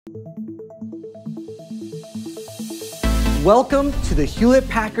Welcome to the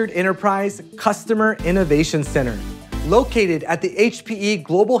Hewlett-Packard Enterprise Customer Innovation Center, located at the HPE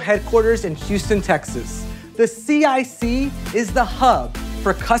Global Headquarters in Houston, Texas. The CIC is the hub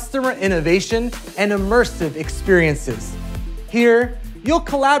for customer innovation and immersive experiences. Here, you'll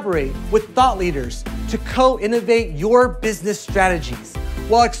collaborate with thought leaders to co-innovate your business strategies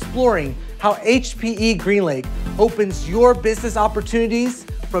while exploring how HPE GreenLake opens your business opportunities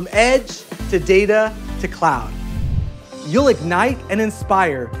from edge to data to cloud. You'll ignite and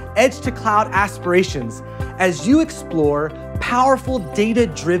inspire edge-to-cloud aspirations as you explore powerful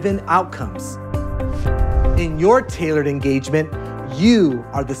data-driven outcomes. In your tailored engagement, you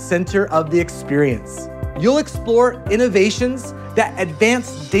are the center of the experience. You'll explore innovations that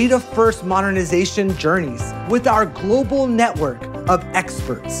advance data-first modernization journeys with our global network of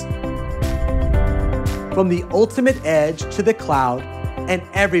experts. From the ultimate edge to the cloud and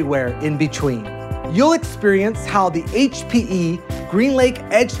everywhere in between. You'll experience how the HPE GreenLake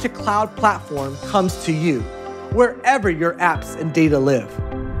Edge-to-Cloud platform comes to you, wherever your apps and data live.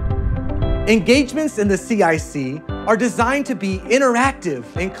 Engagements in the CIC are designed to be interactive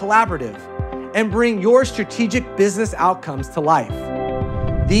and collaborative and bring your strategic business outcomes to life.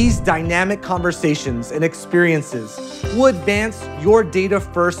 These dynamic conversations and experiences will advance your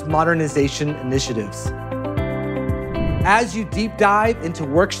data-first modernization initiatives. As you deep dive into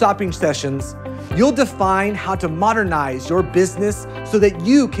workshopping sessions, you'll define how to modernize your business so that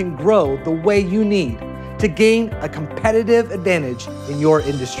you can grow the way you need to gain a competitive advantage in your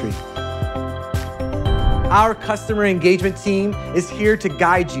industry. Our customer engagement team is here to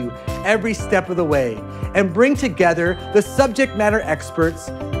guide you every step of the way and bring together the subject matter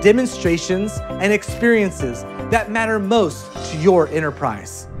experts, demonstrations, and experiences that matter most to your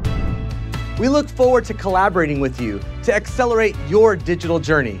enterprise. We look forward to collaborating with you to accelerate your digital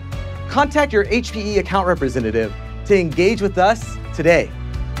journey. Contact your HPE Account Representative to engage with us today.